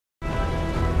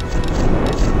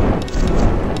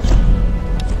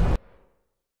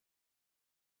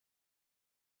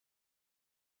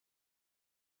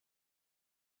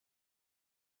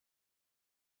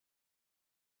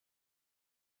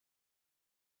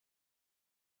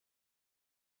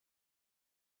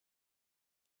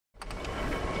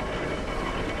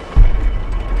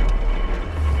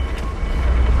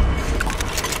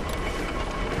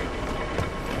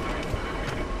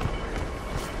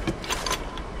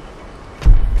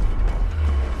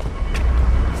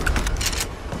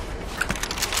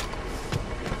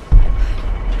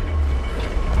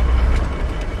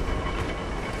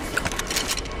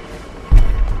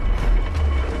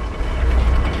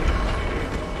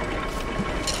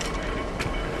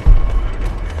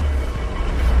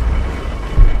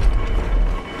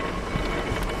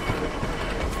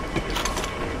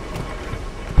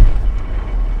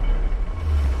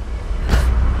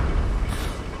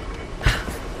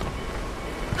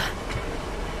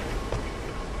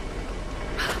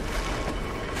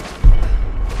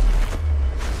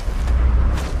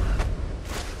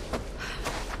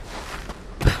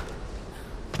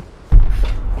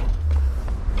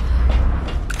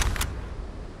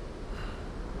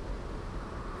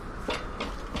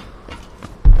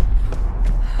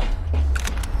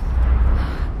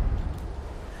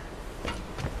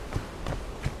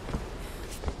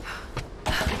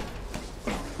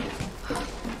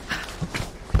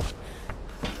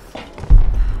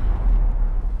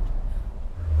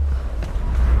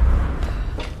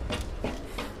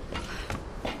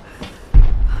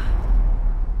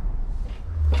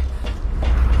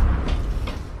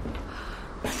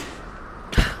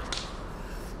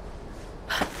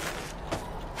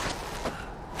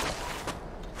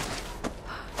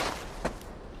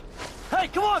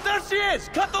is!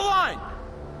 Cut the line!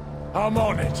 I'm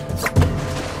on it.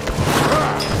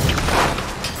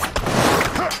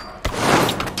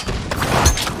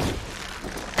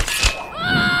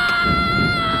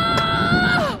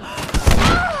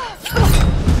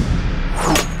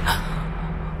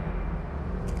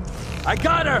 I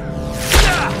got her!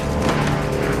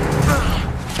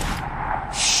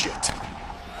 Shit.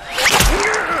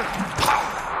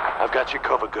 I've got you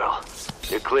covered, girl.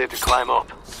 You're cleared to climb up.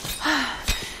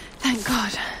 Thank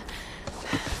God.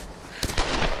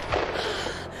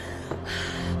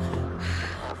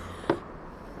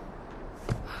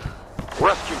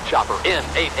 Rescue chopper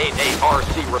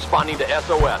N888RC responding to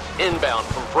SOS, inbound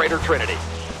from Freighter Trinity.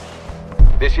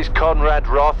 This is Conrad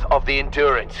Roth of the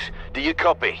Endurance. Do you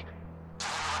copy?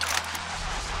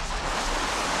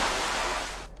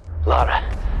 Lara,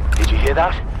 did you hear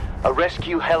that? A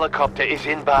rescue helicopter is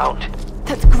inbound.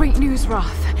 That's great news,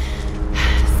 Roth.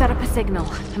 Set up a signal.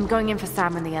 I'm going in for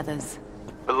Sam and the others.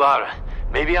 But Lara,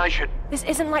 maybe I should... This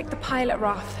isn't like the pilot,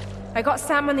 Roth. I got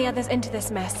Sam and the others into this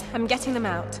mess. I'm getting them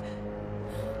out.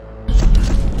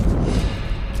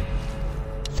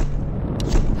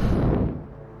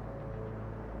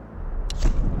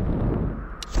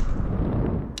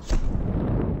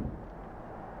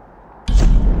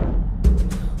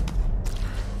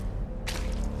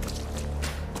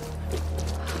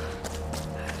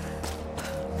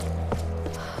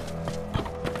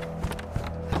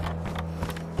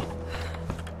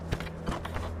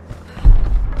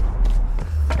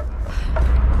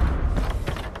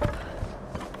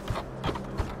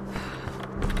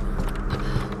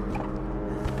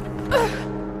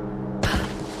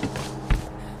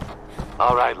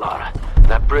 All right, Lara.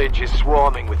 That bridge is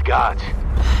swarming with guards.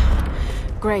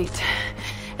 Great.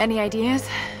 Any ideas?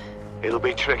 It'll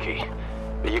be tricky,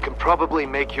 but you can probably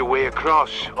make your way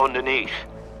across underneath.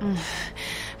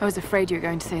 I was afraid you were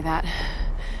going to say that.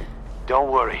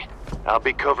 Don't worry. I'll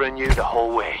be covering you the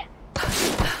whole way.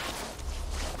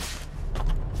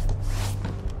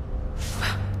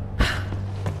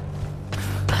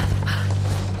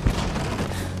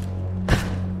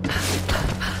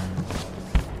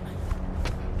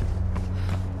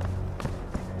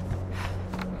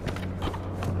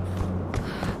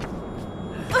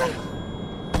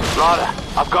 Lara,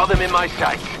 I've got them in my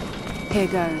sights. Here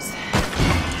goes.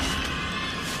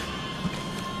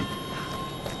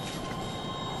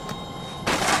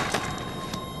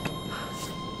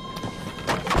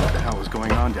 What the hell is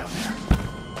going on down there?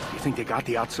 You think they got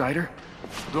the outsider?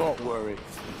 Don't worry.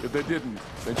 If they didn't,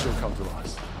 then she'll come to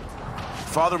us.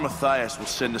 Father Matthias will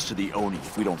send us to the Oni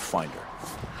if we don't find her.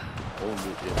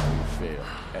 Only if we fail,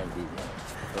 and we will.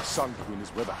 The Sun Queen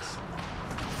is with us.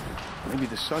 Maybe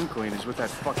the Sun Queen is with that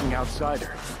fucking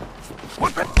outsider.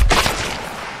 What the?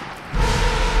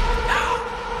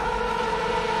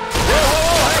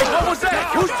 Hey, what was that?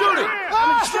 Who's shooting?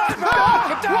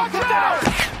 Get down!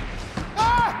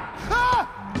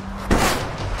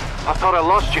 I thought I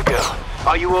lost you, girl.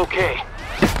 Are you okay?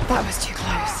 That was too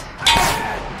close.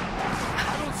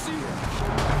 I don't see him.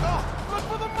 Oh, look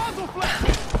for the muzzle flare!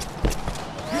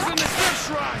 He's in the fish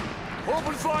shrine!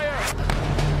 Open fire!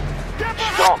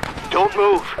 Stop! Don't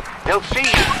move! They'll see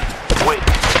you! Wait!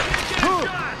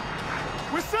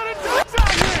 We're setting ducks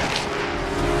out here!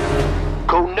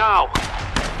 Go now!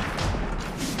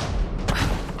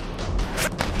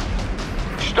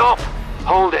 Stop!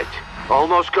 Hold it!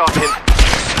 Almost got him.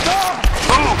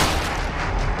 Move!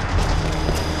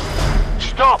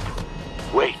 Stop!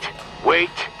 Wait!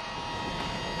 Wait!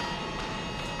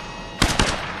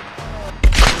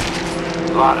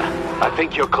 Lara, I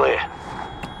think you're clear.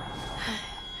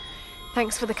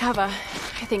 Thanks for the cover.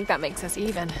 I think that makes us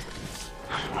even.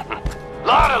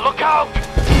 Lara, look out!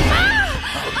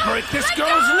 Break this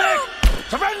girl's neck!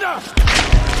 Surrender!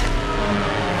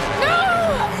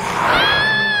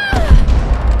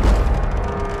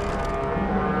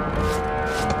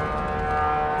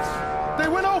 They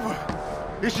went over!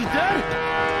 Is she dead?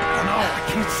 I don't know, I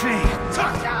can't see.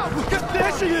 Tuck out! Look at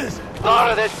there she is!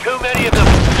 Lara, there's too many of them!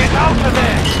 Get out of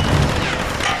there!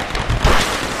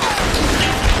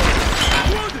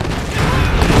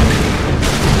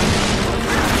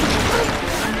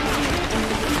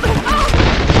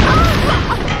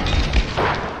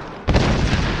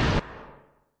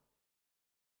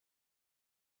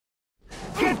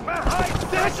 Get behind!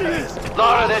 There she is!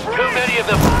 Lara, there's too many of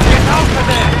them! Get out of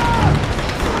there!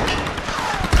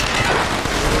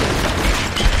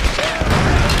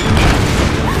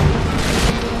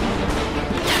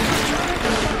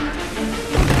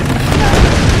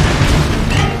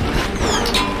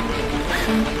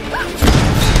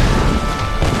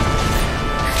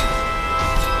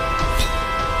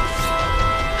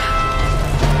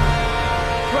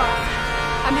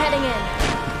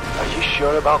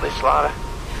 about this, Lara?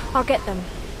 I'll get them.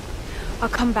 I'll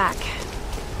come back.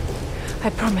 I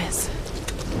promise.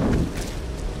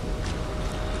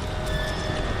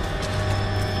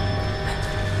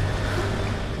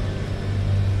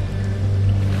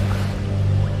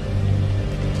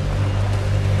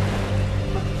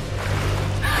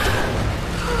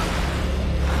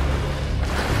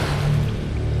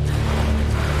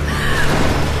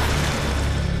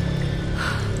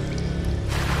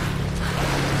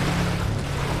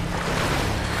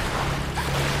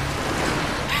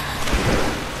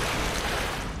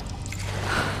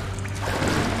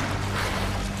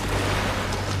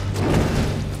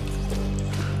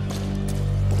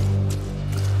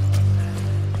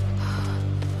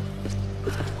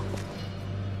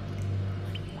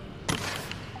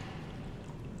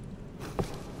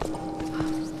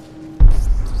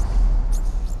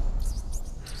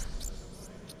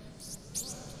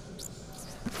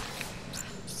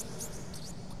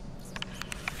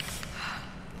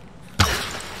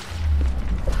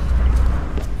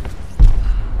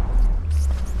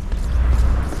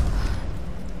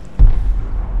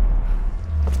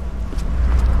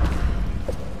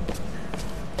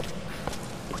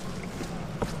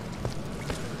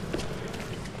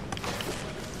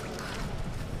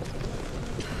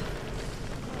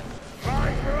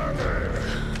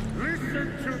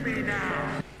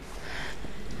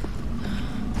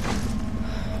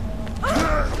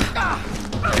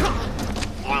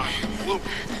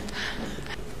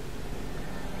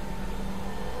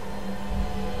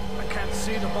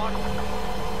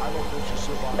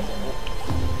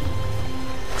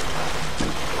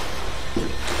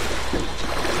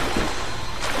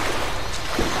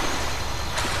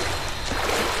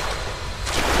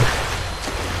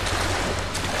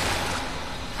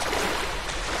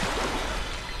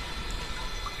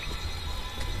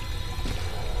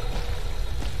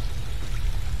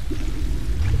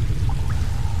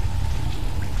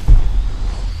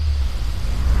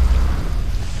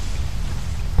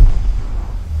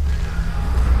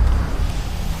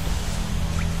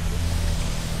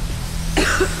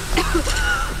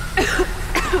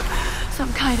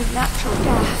 Some kind of natural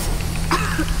gas.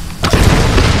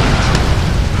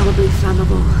 Probably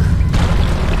flammable.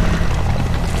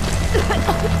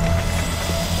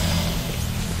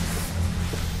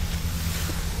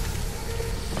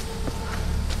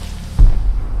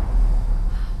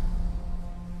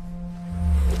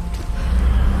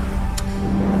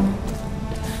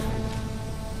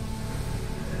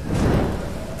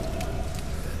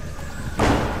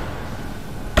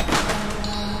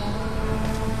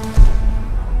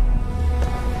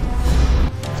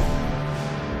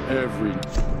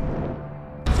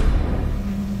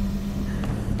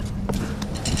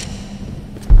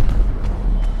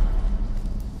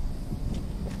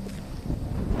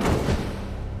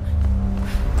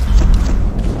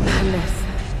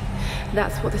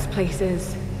 That's what this place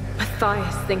is.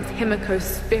 Matthias thinks Himiko's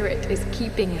spirit is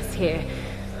keeping us here.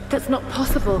 That's not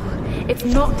possible. It's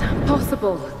not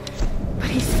possible. But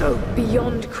he's so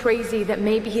beyond crazy that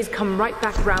maybe he's come right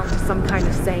back round to some kind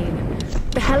of sane.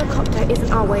 The helicopter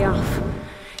isn't our way off.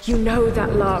 You know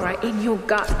that, Lara, in your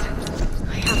gut.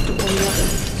 I have to warn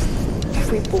you.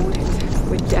 If we board it,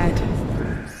 we're dead.